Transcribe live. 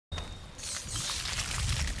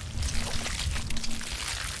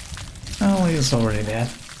he's already dead.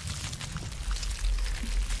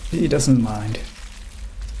 He doesn't mind.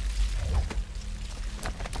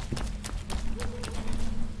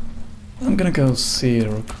 I'm gonna go see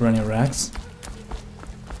Granny Rex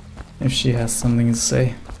if she has something to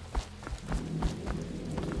say.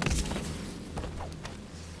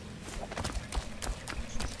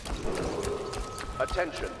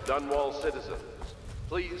 Attention, Dunwall citizens.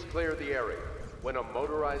 Please clear the area when a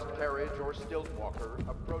motorized carriage or stilt walker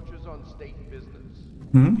approaches on state business.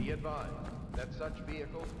 Be advised that such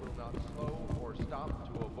vehicles will not slow or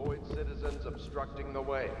stop to avoid citizens obstructing the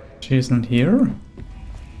way. She isn't here?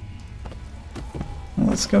 Well,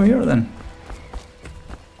 let's go here then.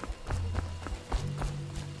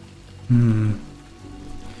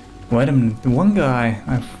 Wait a minute, the one guy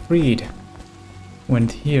I freed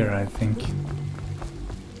went here, I think.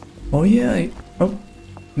 Oh yeah, oh,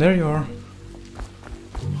 there you are.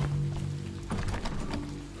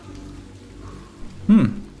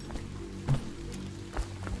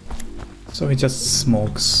 So he just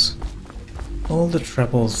smokes all the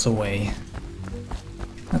troubles away.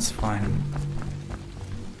 That's fine.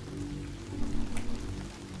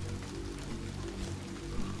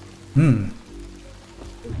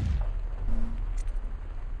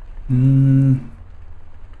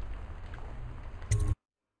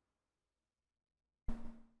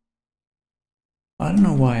 I don't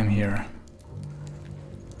know why I'm here.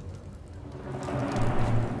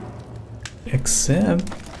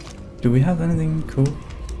 Except, do we have anything cool?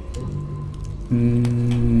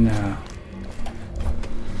 No.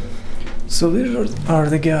 So these are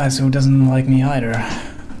the guys who doesn't like me either.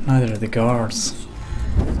 Neither the guards.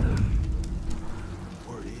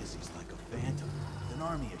 Word is he's like a phantom, with an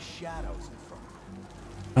army of shadows in front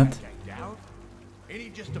of him. What? Doubt? Ain't he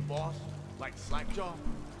just a boss, like Slackjaw?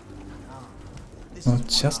 Well,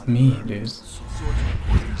 it's just me, dude. Sorts of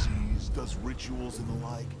crazies, does rituals and the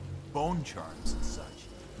like, bone charms and such.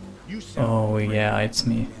 You sound Oh yeah, it's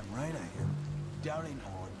me. Damn right I am. Doubt ain't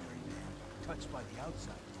no ordinary man, touched by the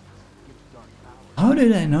outside. Gives dark power. How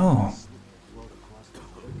did I know? Float across the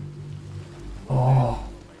road. Oh,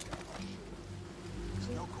 It's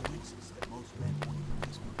no coincidence that most men won't even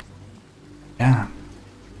whisper his name. yeah.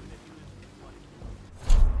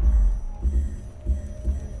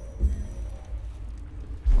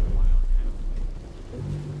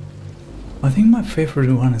 I think my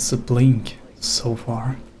favorite one is the Blink so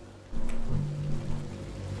far.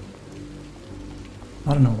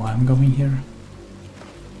 I don't know why I'm going here.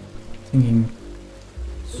 Thinking.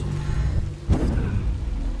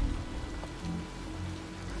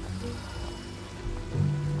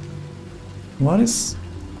 What is...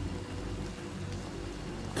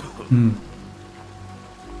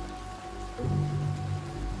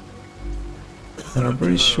 They're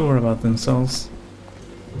pretty sure about themselves.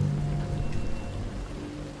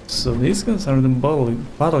 So these guys are the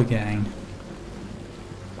battle gang.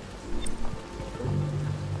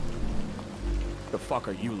 The fuck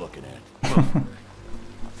are you looking at?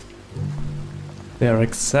 They are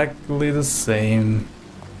exactly the same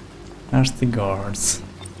as the guards.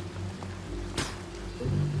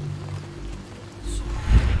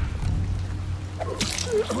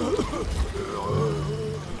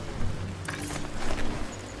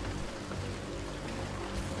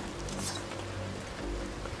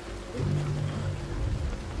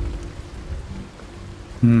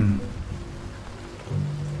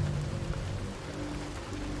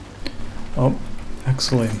 Oh,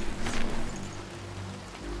 actually.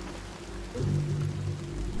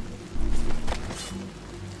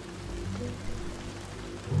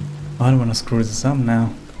 I don't want to screw this up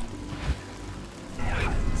now.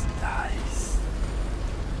 Yeah, it's nice.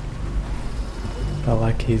 I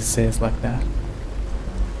like he says like that.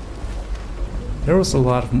 There was a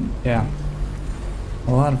lot of, yeah,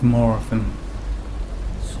 a lot of more of them.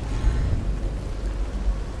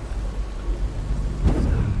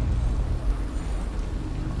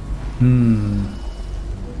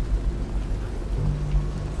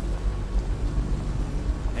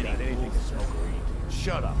 Anything to smoke or eat.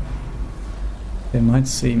 Shut up. They might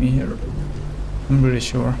see me here. I'm pretty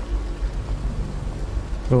sure.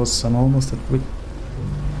 Because I'm almost at with.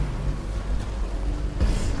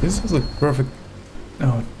 This is a perfect.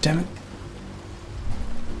 Oh, damn it.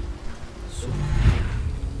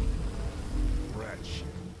 Wretch,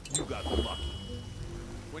 you got lucky.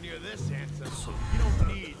 When you're this handsome, you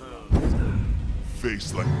don't need love.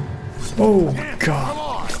 Face like Oh, Come God.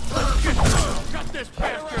 on, let's get this. Cut this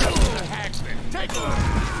bastard out of the hacksmith. Take a look.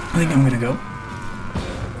 I think I'm gonna go.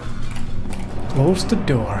 Close the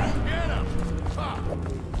door. Get him.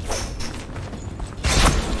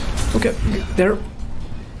 Okay, there.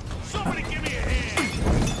 Somebody give me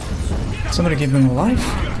Somebody give him a life?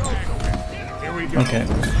 Okay.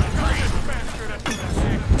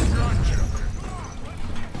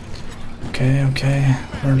 Okay, okay.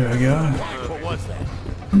 Where do I go? What was that?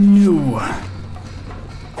 No.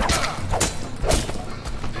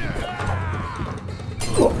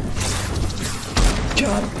 Oh.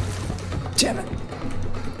 God damn it.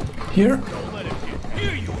 Here?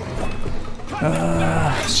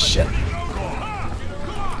 Shit.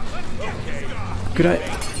 Could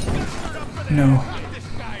I? No.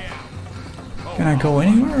 Can I go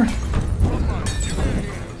anywhere?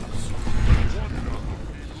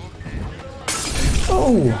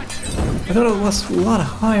 Oh! I thought it was a lot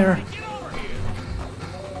higher.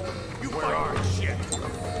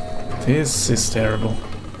 This is terrible.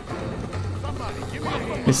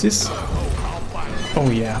 Is this? Oh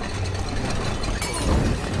yeah.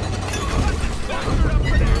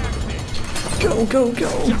 Go, go, go!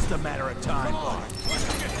 Just a matter of time, boy.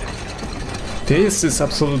 This is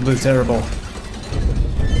absolutely terrible.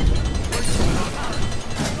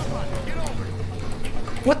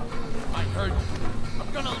 What? I heard.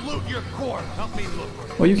 I'm gonna loot your corpse. Help me look for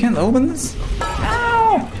it. Oh, you can't open this?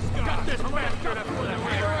 Ow! Got this bastard up for the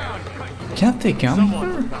around. Can't they come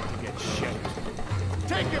here? About to get shit.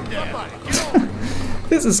 Take him down. Get over.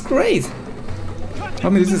 This is great! I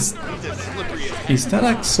mean, this is... Is that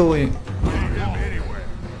actually... Anywhere.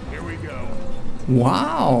 Here we go.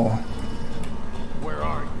 Wow! Where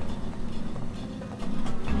are you?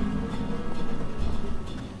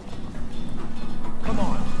 Come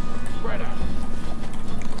on. Spread out.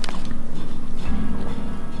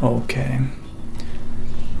 Okay.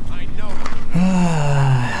 I know.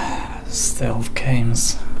 Ah, stealth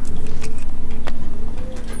games.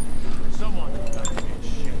 Someone's about to get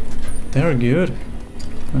shit. They're good.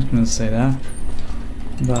 I was gonna say that.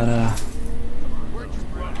 But, Where'd you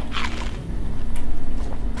run?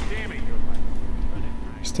 Damn it, you're right.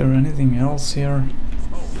 is there anything else here?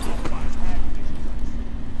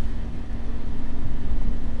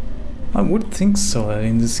 I would think so, that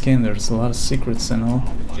in this game there's a lot of secrets and all.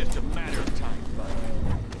 Just a matter of time, bud.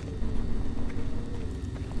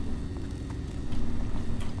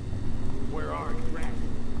 Where are you?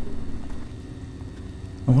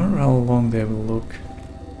 I wonder how long they will look.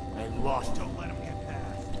 I lost. Don't let him get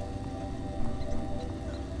past.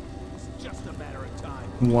 It's just a matter of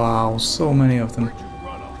time. Wow, so many of them. Where'd you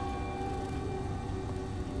run off?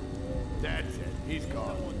 That's it. He's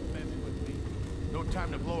gone. With me. No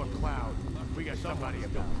time to blow a cloud. We got somebody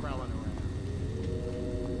up there prowling around.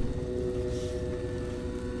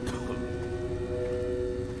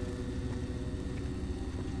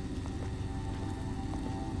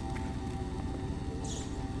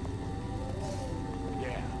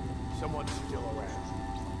 Yeah, someone's still around.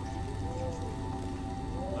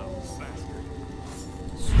 Oh, bastard.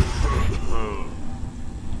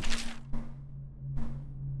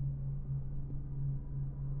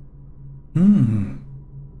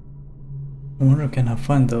 I wonder can I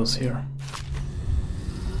find those here.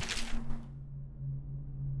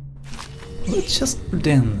 Let's just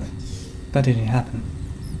pretend that didn't happen.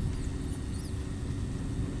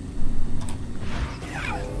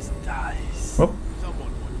 Oh.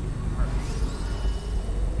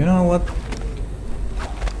 You know what?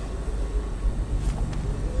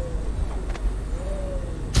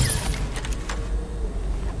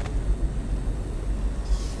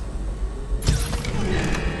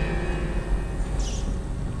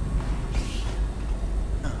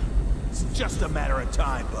 It's just a matter of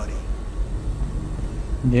time, buddy.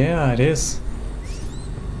 Yeah, it is.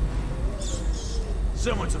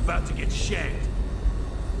 Someone's about to get shanked.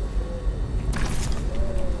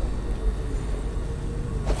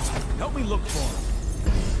 Help me look for him.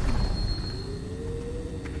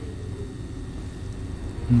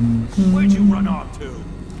 Where'd you run off to?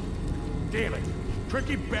 Damn it!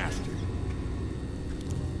 Tricky bastard!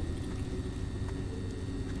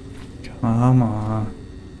 Come on.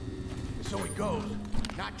 So it goes,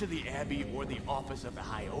 not to the Abbey or the office of the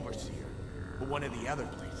High Overseer, but one of the other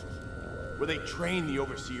places, where they train the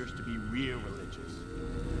Overseers to be real religious.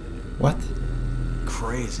 What?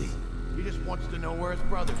 Crazy. He just wants to know where his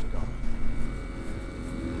brother's going.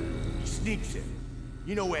 He sneaks in.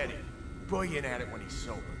 You know Eddie, brilliant at it when he's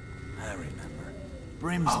sober. I remember.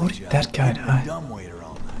 Brim's How the did job. that guy Keeping die? a dumbwaiter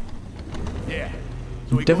all night. Yeah.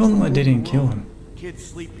 So he goes Definitely from room didn't to kill room, him. Kids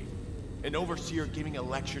sleeping. An Overseer giving a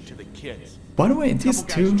lecture to the kids. By the way, these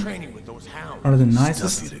Couple guys two training with those hounds. are the Stuff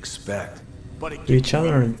nicest you'd expect. But it to each gets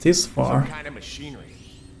other weird. this Some far. kind of machinery.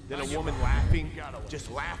 Then a woman laughing,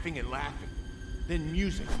 just laughing and laughing. Then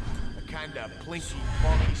music, a kind of plinky,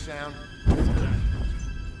 funky sound.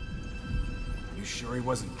 You sure he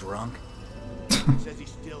wasn't drunk? Says he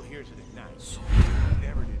still hears it at night.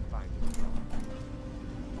 Never did find it.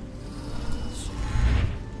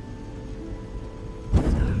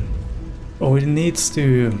 Oh, it needs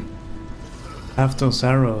to have those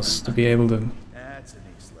arrows to be able to... That's a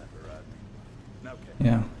neat slapper, Rodney. Okay.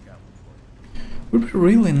 Yeah. I got one for you. It would be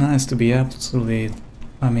really nice to be absolutely...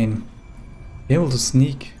 I mean... be able to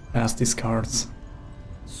sneak past these cards.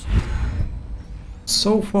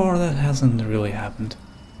 So far that hasn't really happened.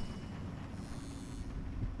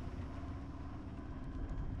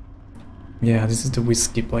 Yeah, this is the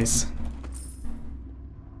whiskey place.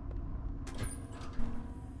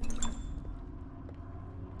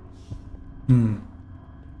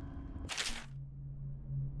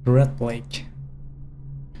 Red Lake.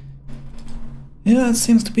 Yeah, it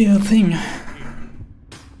seems to be a thing. I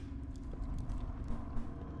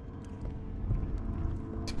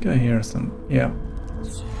think I hear some... yeah.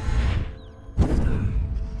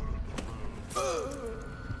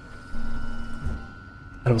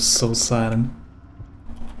 That was so silent.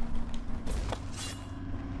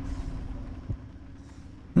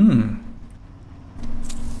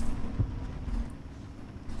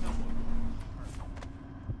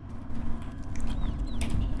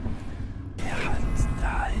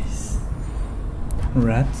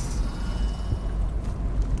 Rats.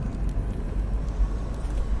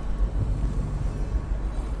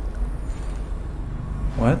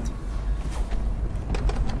 What?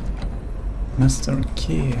 Master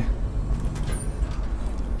key.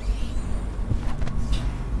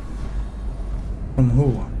 From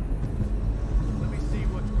who? Let me see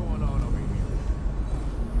what's going on over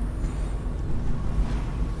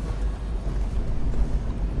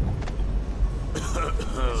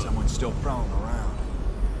here. Someone's still prowling around.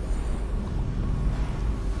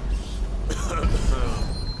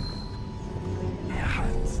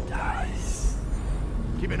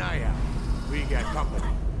 Keep an eye out. We got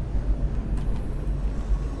company.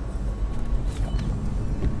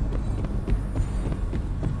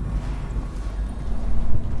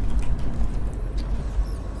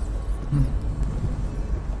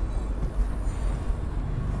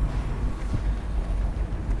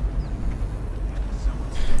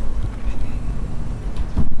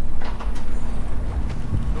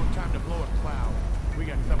 No time to blow a cloud. We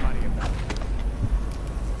got somebody about.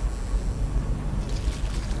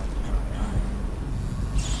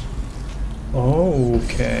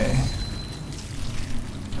 Okay.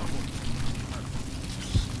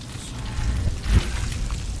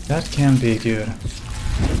 That can be good.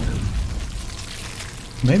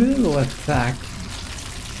 Maybe they will attack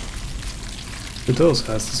with those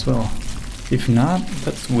guys as well. If not,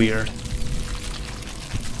 that's weird.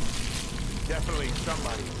 Definitely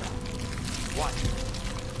somebody about. Watch it.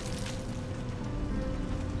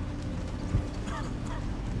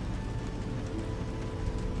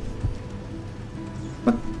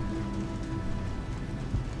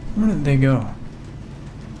 Where did they go?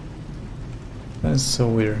 That is so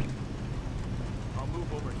weird. I'll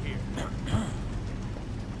move over here.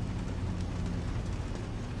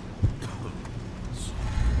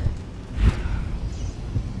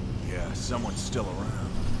 Yeah, someone's still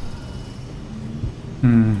around.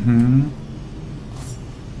 Mm-hmm.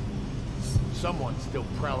 Someone's still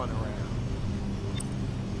prowling around.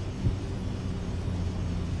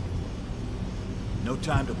 No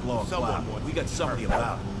time to blow a cloud. We got somebody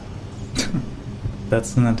about.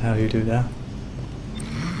 That's not how you do that.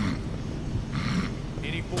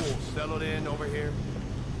 Any fools settled in over here?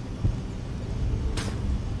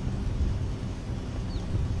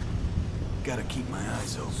 Gotta keep my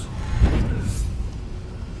eyes open.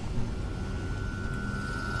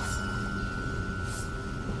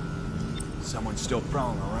 Someone's still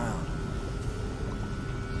prowling around.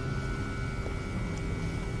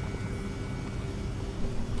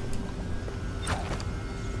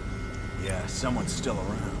 Yeah, someone's still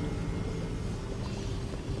around.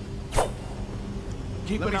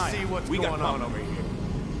 Keep an eye. Let me see what's we going got on over here.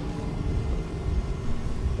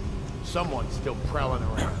 Someone's still prowling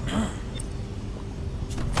around.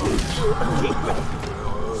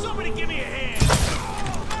 Somebody give me a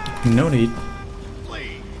hand! No need.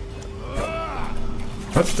 Please!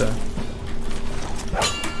 What's that?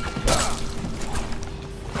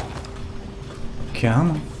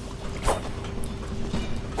 Come on.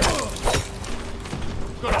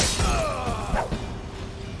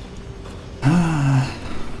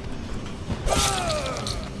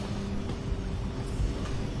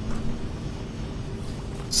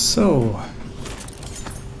 So,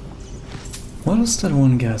 what was that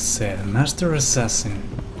one guy said? Master Assassin.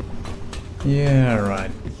 Yeah,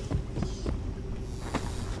 right.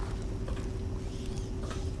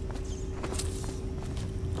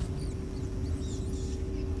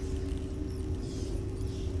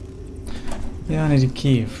 Yeah, I need a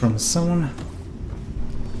key from someone.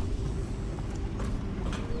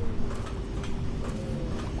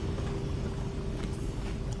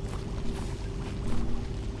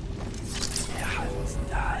 Yeah, it's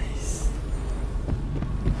nice.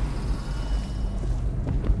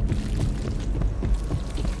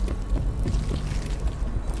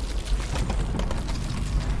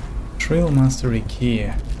 Trail mastery key.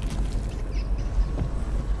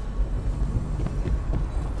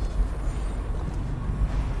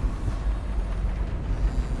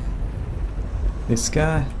 This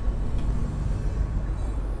guy?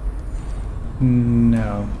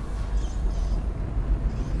 No.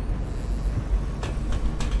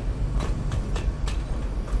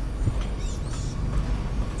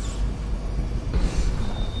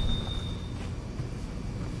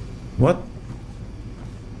 What?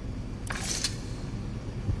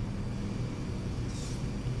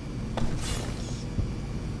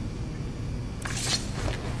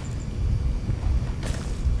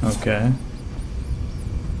 Okay.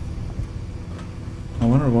 I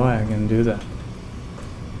wonder why I can do that.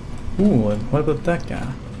 Ooh, what about that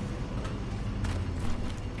guy?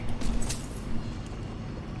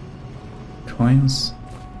 Coins.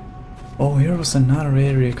 Oh, here was another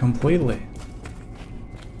area completely.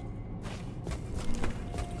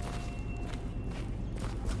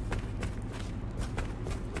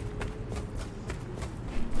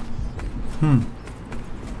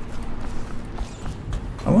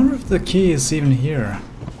 I wonder if the key is even here.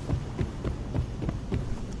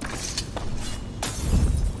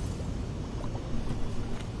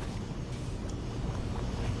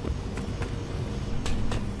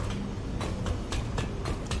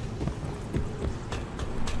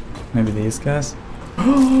 Maybe these guys?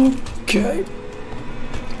 Okay.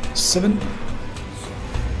 7.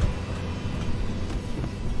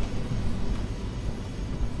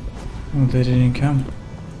 Oh, they didn't come.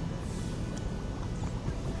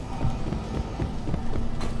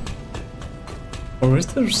 Or is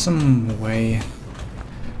there some way?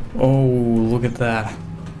 Oh, look at that.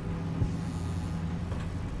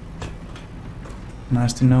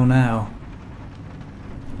 Nice to know now.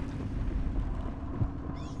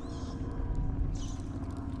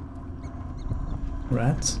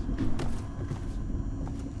 Rats?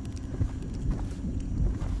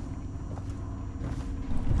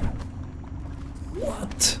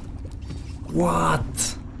 What?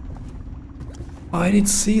 What? I didn't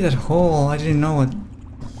see that hole. I didn't know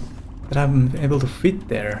that I'm able to fit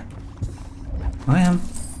there. I am.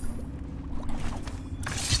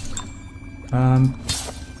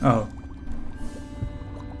 Oh.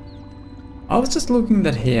 I was just looking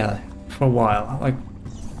at here for a while. Like,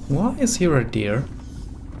 why is here a deer?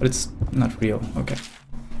 But it's not real. Okay.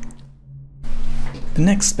 The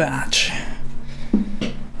next batch.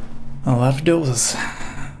 A lot of doses.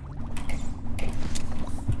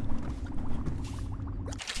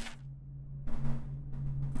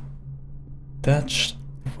 Touch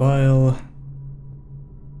the file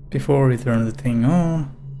before we turn the thing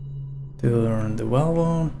on. To turn the valve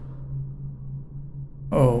on.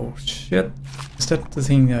 Oh shit. Is that the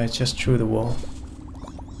thing I just threw the wall?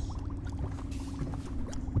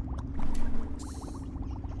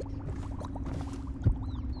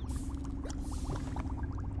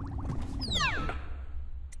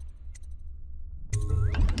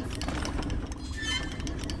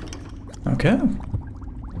 Okay.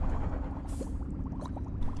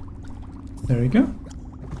 There we go.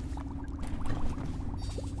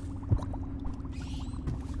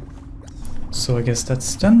 So I guess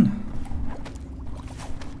that's done.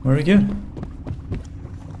 Very good.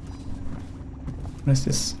 What is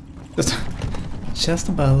this? Just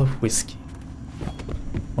a bottle of whiskey.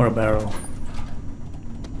 Or a barrel.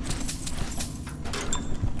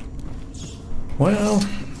 Well,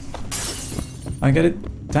 I got it.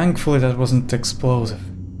 Thankfully that wasn't explosive.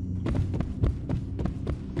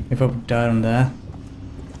 If I would die on that.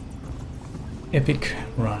 Epic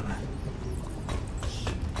run.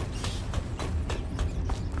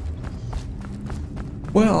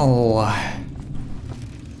 Well,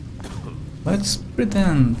 let's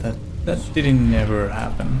pretend that that didn't never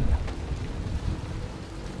happen.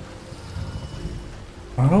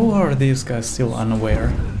 How are these guys still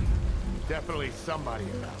unaware? Definitely somebody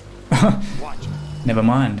about. Watch it. Never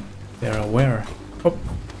mind, they're aware. Oh.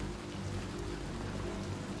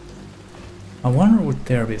 I wonder would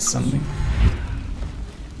there be something.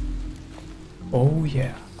 Oh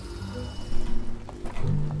yeah.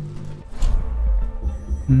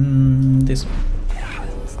 This one. Yeah,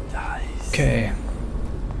 it's nice. Okay.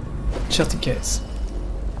 Just in case.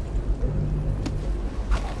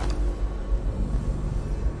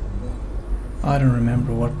 I don't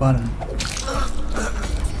remember what button.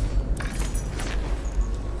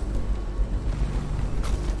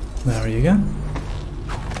 There you go.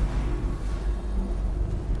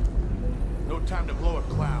 No time to blow a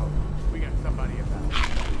cloud. We got somebody about.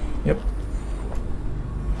 Yep.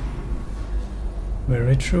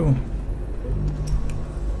 Very true.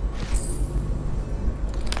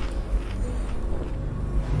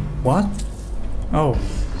 What? Oh,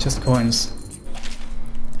 just coins.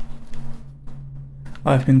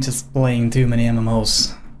 I've been just playing too many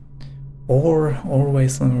MMOs. Or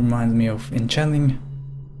always reminds me of enchanting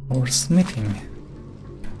or smithing.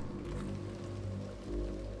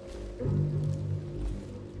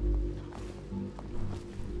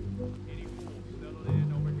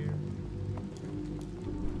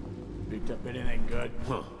 Picked up anything good?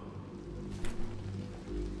 Huh.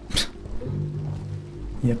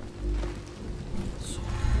 Yep.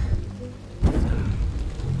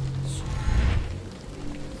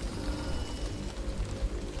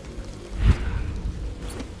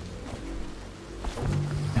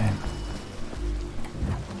 Okay.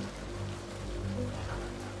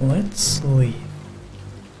 Let's leave.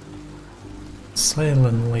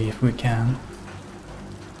 Silently if we can.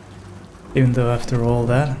 Even though after all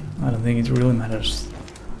that, I don't think it really matters.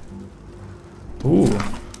 Ooh,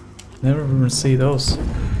 never even see those.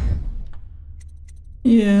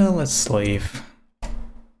 Yeah, let's leave.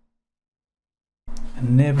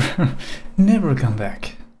 And never, never come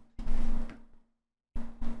back.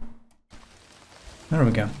 There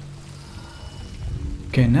we go.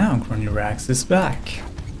 Okay, now Granny Rags is back.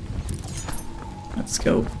 Let's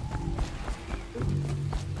go.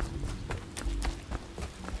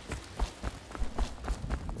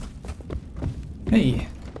 Hey.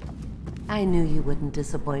 I knew you wouldn't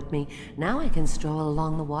disappoint me. Now I can stroll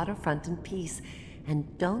along the waterfront in peace.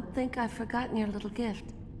 And don't think I've forgotten your little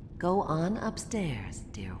gift. Go on upstairs,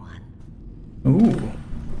 dear one. Ooh.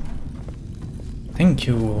 Thank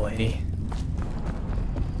you, lady.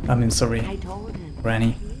 I mean, sorry, I told him.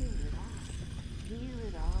 Granny. Heal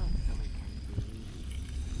it all so it can be.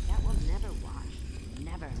 That will never wash.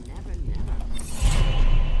 Never, never, never.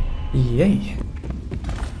 Yay.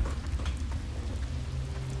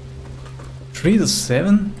 3 to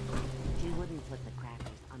 7? You wouldn't put the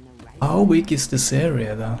crackers on the right. How big is this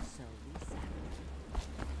area though? So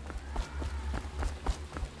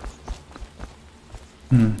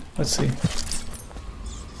we sat. Let's see.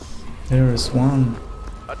 There is one.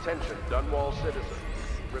 Attention, Dunwall citizens.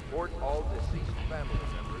 Report all deceased family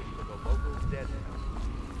members to the local dead house.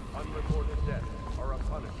 Unreported deaths are a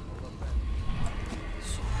punishable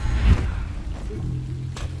offense.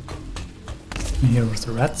 Here are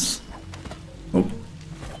the rats. Oh.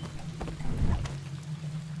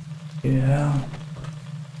 Yeah.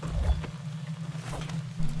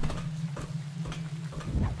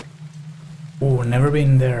 Oh, never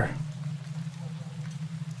been there.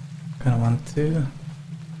 Kinda want to.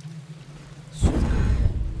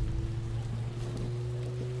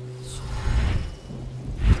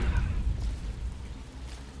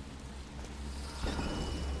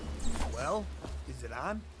 Well, is it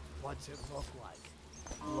on? What's it look like?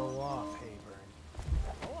 Blow off, Hayburn.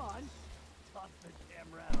 Go on. Toss the damn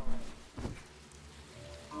rat away.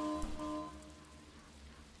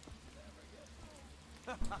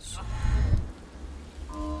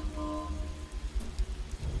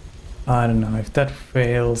 I don't know if that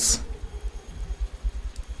fails.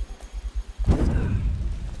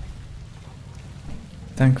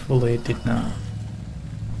 Thankfully it did not.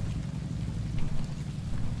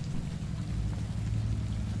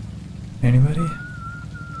 Anybody?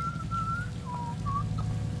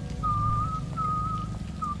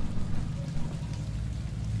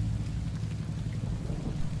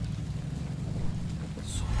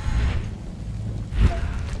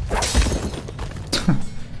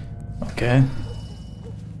 Okay.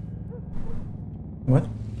 What?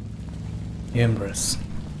 Empress.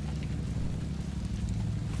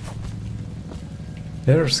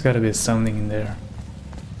 There's gotta be something in there.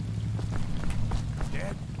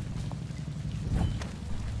 Dead?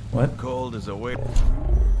 What? Cold as a whale.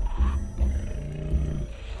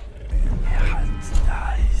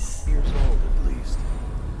 Nice. Years old, at least.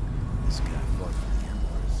 This guy fought for the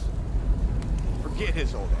Empress. Forget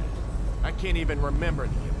his old ass. I can't even remember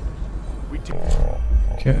the Empress. We took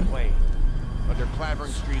Okay. the plane. Under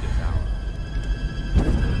Clavering Street is ours.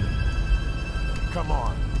 Come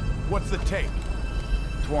on. What's the take?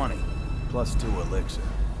 20, plus 2 elixir.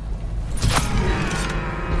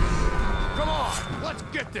 Come on, let's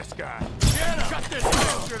get this guy. Get him. Cut this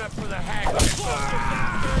bastard up for the hang.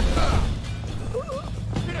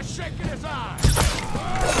 Get a shake in his eye.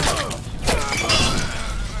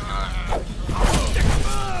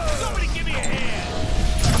 Somebody give me a hand!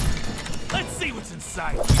 Let's see what's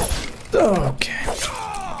inside. Okay.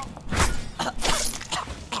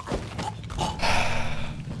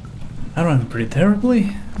 I ran pretty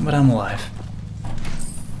terribly, but I'm alive.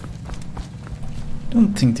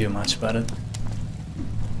 Don't think too much about it.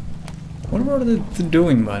 What were they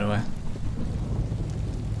doing, by the way?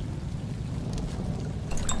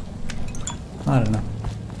 I don't know.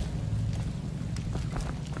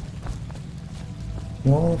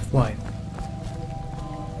 Wall of light.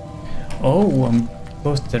 Oh, I'm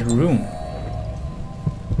close to the room.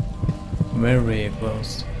 Very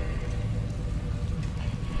close.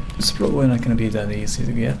 It's probably not gonna be that easy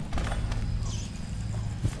to get.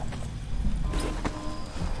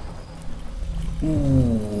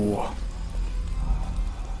 Ooh.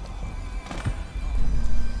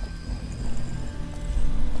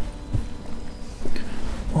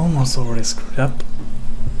 Almost already screwed up.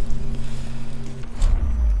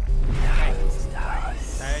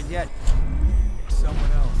 Tired yet?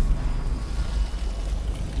 Someone else.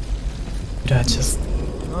 Did I just...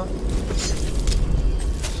 Huh?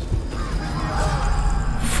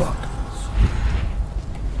 Fuck.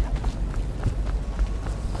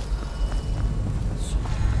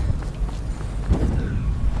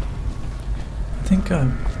 I think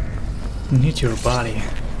I need your body.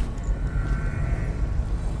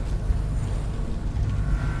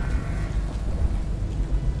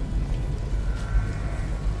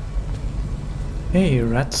 Hey,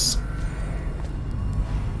 rats.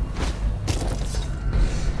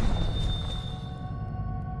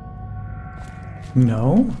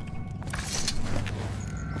 No?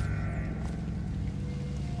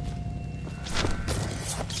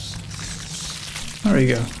 There we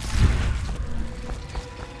go.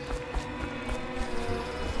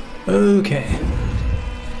 Okay.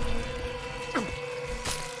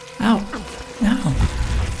 Ow! Ow!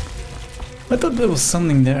 I thought there was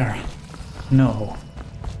something there. No.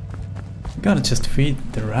 Gotta just feed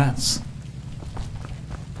the rats.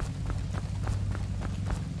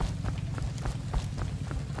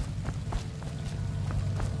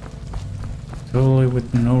 Totally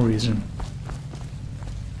with no reason.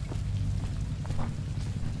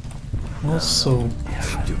 Also...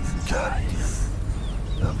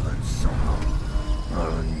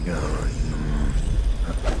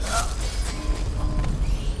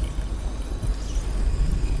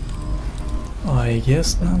 I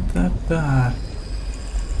guess not that bad,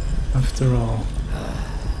 after all.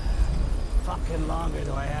 Fucking longer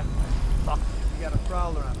do I have? Fuck, you got a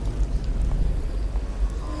prowler on.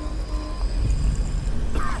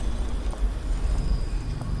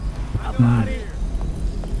 I'm out of here.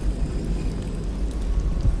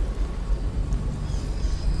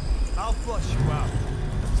 I'll flush you out.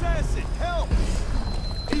 Assassin, help!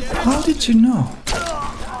 How did you know?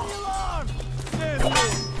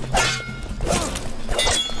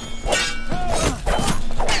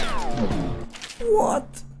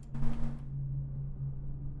 What?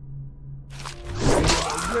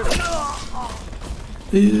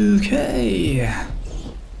 Okay.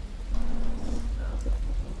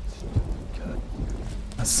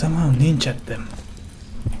 I somehow ninja'd them.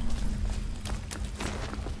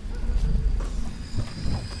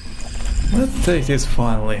 Let's take this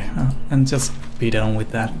finally and just be done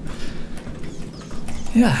with that.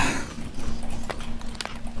 Yeah.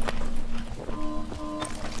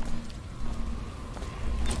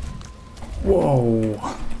 Whoa.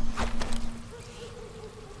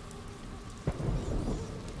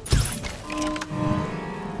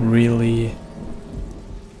 Really?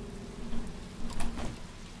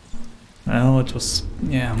 Well, it was...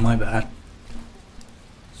 yeah, my bad.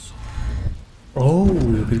 Oh,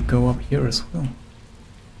 we could go up here as well.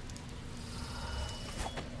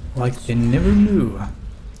 Like they never knew.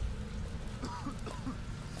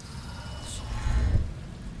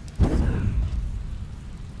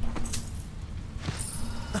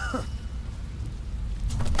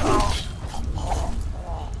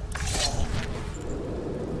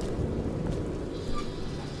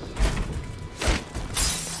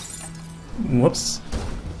 Whoops.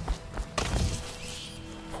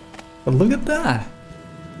 But look at that!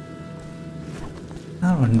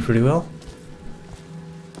 That went pretty well.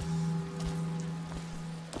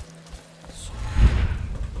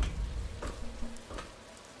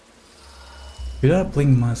 Did I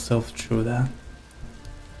blink myself through that?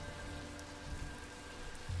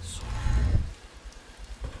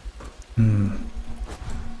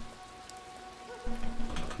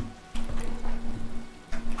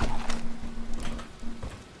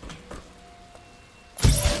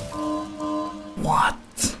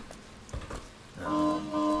 What?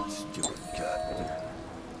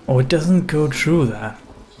 Oh, it doesn't go through that.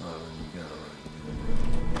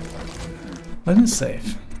 Let me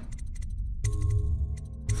save.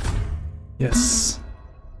 Yes.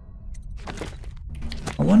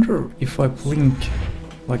 I wonder if I blink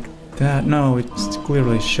like that. No, it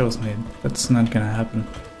clearly shows me that's not gonna happen.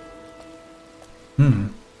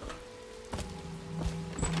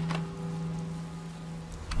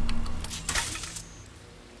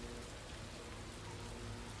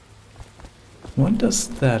 What does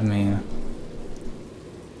that mean?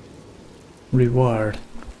 Reward.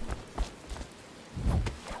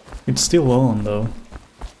 It's still on though.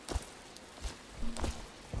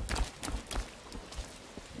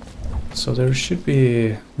 So there should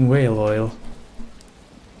be whale oil.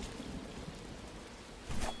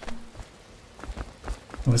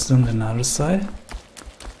 Was it on the other side?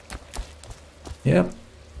 Yep,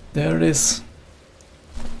 there it is.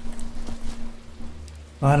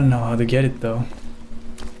 I don't know how to get it though.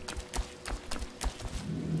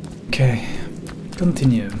 Okay,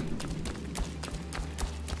 continue.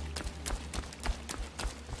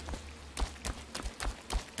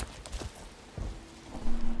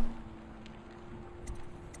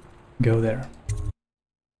 Go there.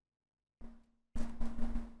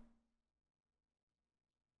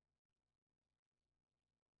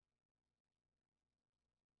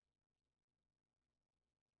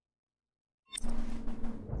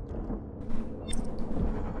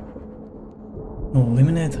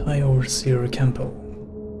 Eliminate High Overseer Campbell.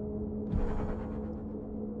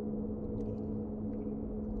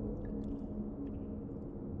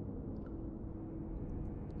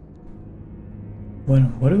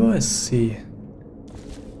 What do I see?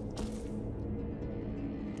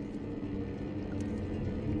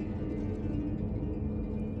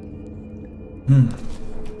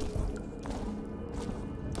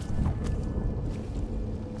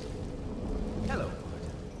 Hello.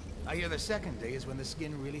 I hear the second day is when the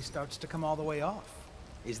skin really starts to come all the way off.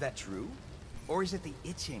 Is that true? Or is it the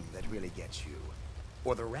itching that really gets you?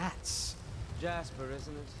 Or the rats? Jasper,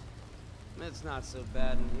 isn't it? It's not so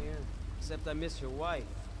bad in here. Except I miss your wife.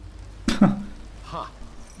 Ha!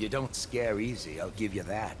 You don't scare easy, I'll give you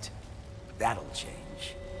that. That'll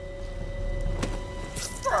change.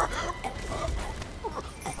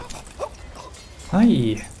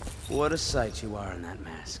 Hi. What a sight you are in that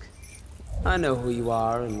mask. I know who you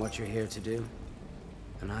are and what you're here to do.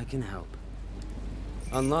 And I can help.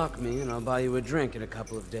 Unlock me and I'll buy you a drink in a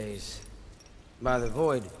couple of days. By the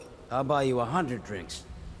void, I'll buy you 100 drinks.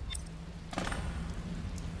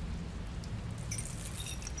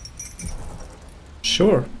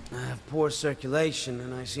 Sure. I have poor circulation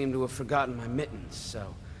and I seem to have forgotten my mittens,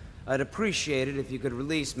 so I'd appreciate it if you could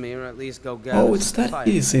release me or at least go gather Oh, it's that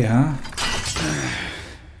easy, huh?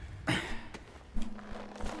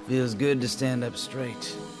 Feels good to stand up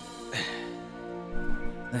straight.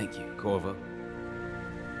 Thank you, Corvo.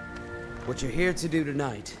 What you're here to do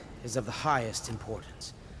tonight is of the highest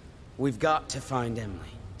importance. We've got to find Emily,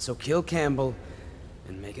 so kill Campbell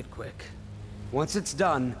and make it quick. Once it's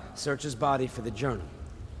done, search his body for the journal,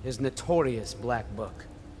 his notorious black book,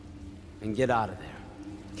 and get out of there.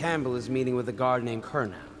 Campbell is meeting with a guard named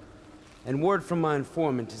Kernow, and word from my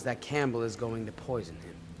informant is that Campbell is going to poison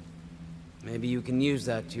him. Maybe you can use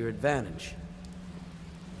that to your advantage.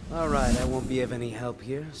 All right, I won't be of any help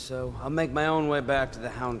here, so I'll make my own way back to the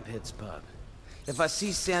Hound Pits pub. If I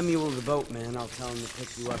see Samuel the boatman, I'll tell him to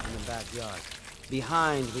pick you up in the backyard,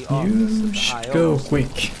 behind the office of You the should High go Overseer.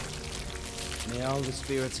 quick. May all the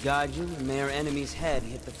spirits guide you, and may our enemy's head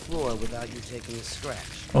hit the floor without you taking a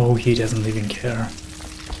scratch. Oh, he doesn't even care.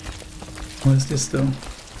 What is this though?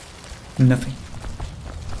 Nothing.